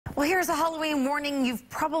Well, here's a Halloween warning you've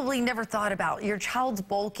probably never thought about. Your child's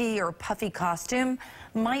bulky or puffy costume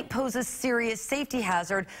might pose a serious safety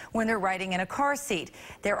hazard when they're riding in a car seat.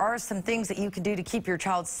 There are some things that you can do to keep your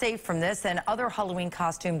child safe from this and other Halloween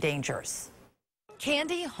costume dangers.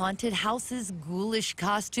 Candy, haunted houses, ghoulish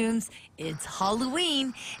costumes. It's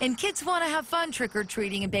Halloween, and kids want to have fun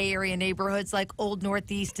trick-or-treating in Bay Area neighborhoods like Old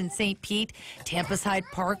Northeast and St. Pete, Tampa's Hyde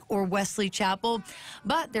Park, or Wesley Chapel.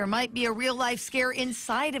 But there might be a real-life scare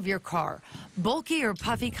inside of your car. Bulky or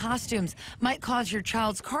puffy costumes might cause your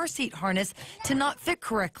child's car seat harness to not fit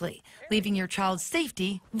correctly, leaving your child's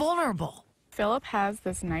safety vulnerable. Philip has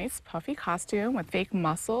this nice puffy costume with fake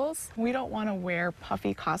muscles. We don't want to wear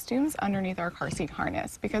puffy costumes underneath our car seat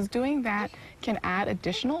harness because doing that can add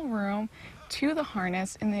additional room to the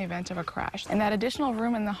harness in the event of a crash. And that additional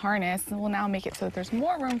room in the harness will now make it so that there's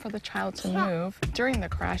more room for the child to move during the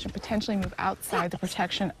crash and potentially move outside the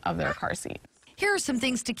protection of their car seat. Here are some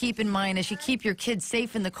things to keep in mind as you keep your kids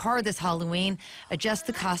safe in the car this Halloween. Adjust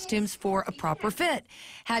the costumes for a proper fit.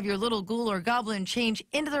 Have your little ghoul or goblin change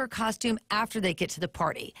into their costume after they get to the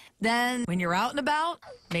party. Then, when you're out and about,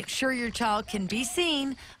 make sure your child can be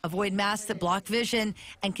seen, avoid masks that block vision,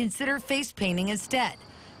 and consider face painting instead.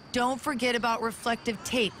 Don't forget about reflective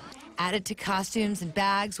tape. Add it to costumes and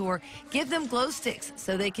bags, or give them glow sticks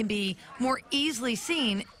so they can be more easily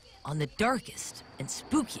seen on the darkest and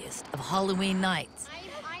spookiest of Halloween nights.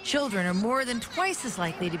 Children are more than twice as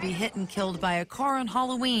likely to be hit and killed by a car on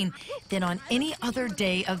Halloween than on any other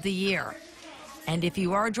day of the year. And if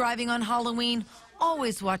you are driving on Halloween,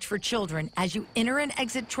 always watch for children as you enter and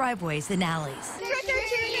exit driveways and alleys.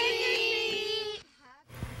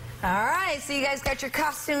 All right, so you guys got your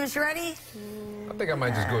costumes ready? I think I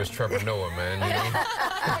might just go as Trevor Noah, man. You know?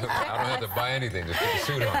 I don't have to buy anything, just put the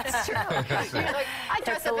suit on. That's true. I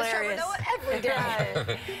dress up as Trevor Noah every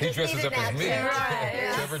day. He dresses up as me.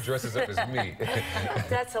 Right. Trevor dresses up as me.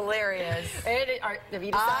 That's hilarious. Have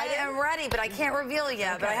you decided? I am ready, but I can't reveal it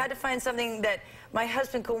yet. Okay. But I had to find something that my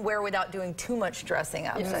husband can wear without doing too much dressing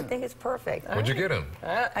up. So I think it's perfect. Where'd you get him?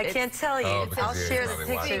 I can't tell you. Oh, I'll because share he's the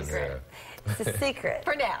probably watching, secret. yeah. It's a secret.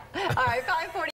 For now. All right, 5:40.